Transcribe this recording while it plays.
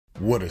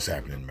What is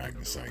happening,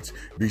 Magnusites?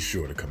 Be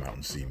sure to come out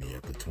and see me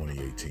at the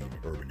 2018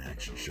 Urban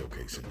Action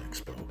Showcase and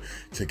Expo.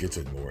 Tickets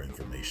and more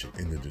information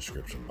in the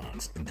description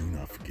box. And do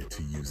not forget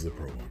to use the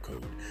promo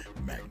code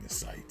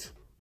Magnusite.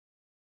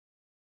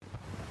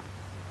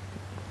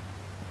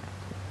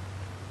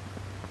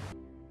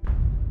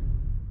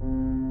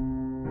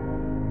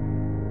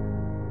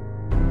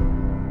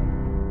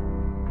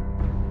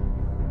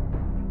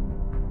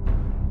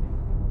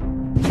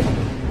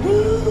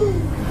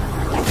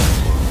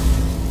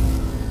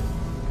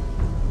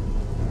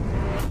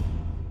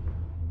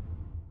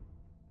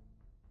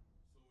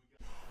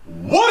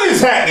 What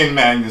is happening,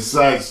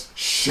 Magnusites?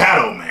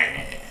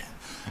 Shadowman.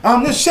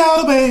 I'm the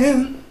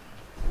Shadowman.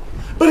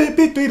 I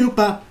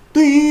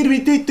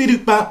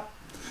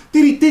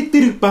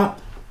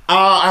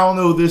don't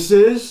know who this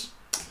is,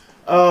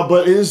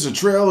 but it is a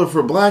trailer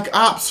for Black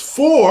Ops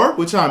 4,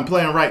 which I'm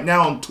playing right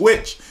now on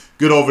Twitch.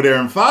 Get over there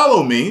and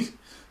follow me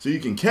so you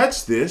can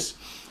catch this.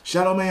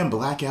 Shadowman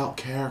Blackout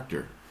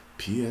character,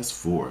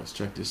 PS4. Let's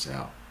check this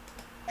out.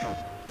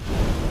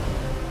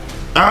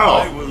 Oh!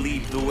 I will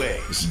lead the way.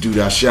 This dude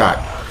I shot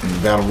in the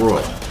Battle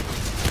Royale.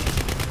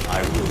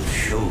 I will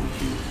show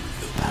you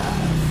the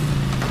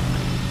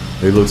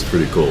path. It looks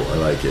pretty cool. I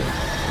like it.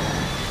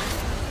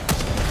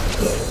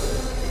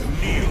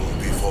 Kneel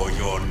before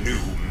your new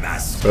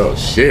master. Oh,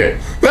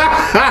 shit. Oh,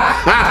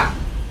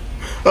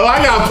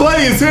 I gotta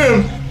play as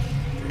him.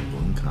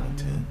 One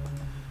content.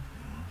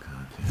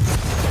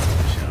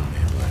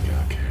 Shadowman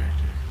Blackout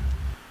character.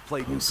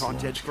 Play new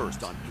content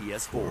first on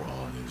PS4.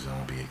 All new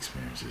zombie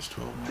experiences,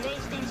 12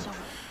 months.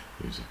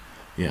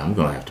 Yeah, I'm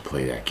gonna have to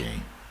play that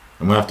game.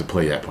 I'm gonna have to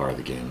play that part of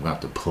the game. I'm gonna have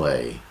to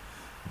play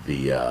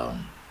the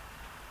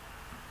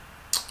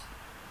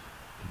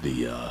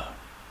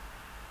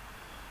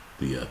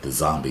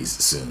zombies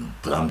soon.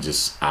 But I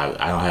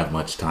don't have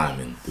much time,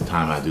 and the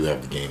time I do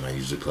have the game, I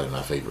usually play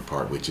my favorite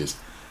part, which is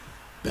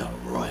Battle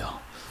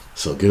Royale.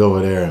 So get over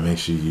there and make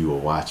sure you are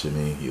watching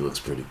me. He looks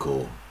pretty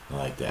cool. I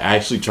like that. I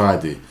actually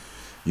tried to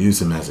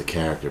use him as a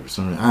character, but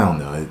some reason, I don't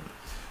know.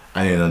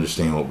 I didn't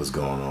understand what was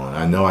going on.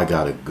 I know I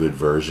got a good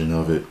version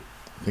of it.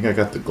 I think I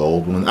got the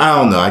gold one. I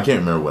don't know. I can't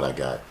remember what I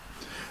got.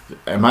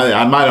 I might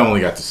have only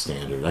got the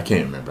standard. I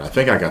can't remember. I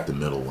think I got the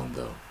middle one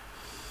though.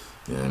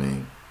 You know what I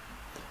mean?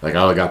 Like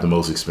I got the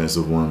most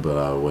expensive one, but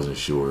I wasn't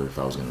sure if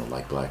I was gonna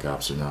like Black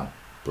Ops or not.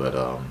 But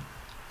I'm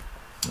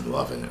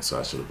loving it, so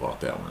I should have bought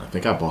that one. I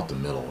think I bought the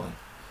middle one.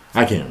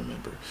 I can't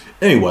remember.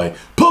 Anyway,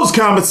 post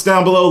comments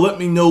down below. Let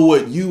me know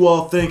what you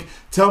all think.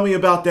 Tell me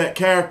about that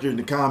character in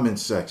the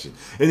comments section.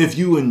 And if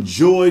you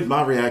enjoyed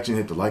my reaction,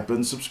 hit the like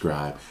button,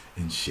 subscribe,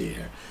 and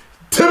share.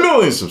 10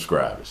 million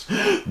subscribers.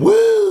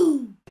 Woo!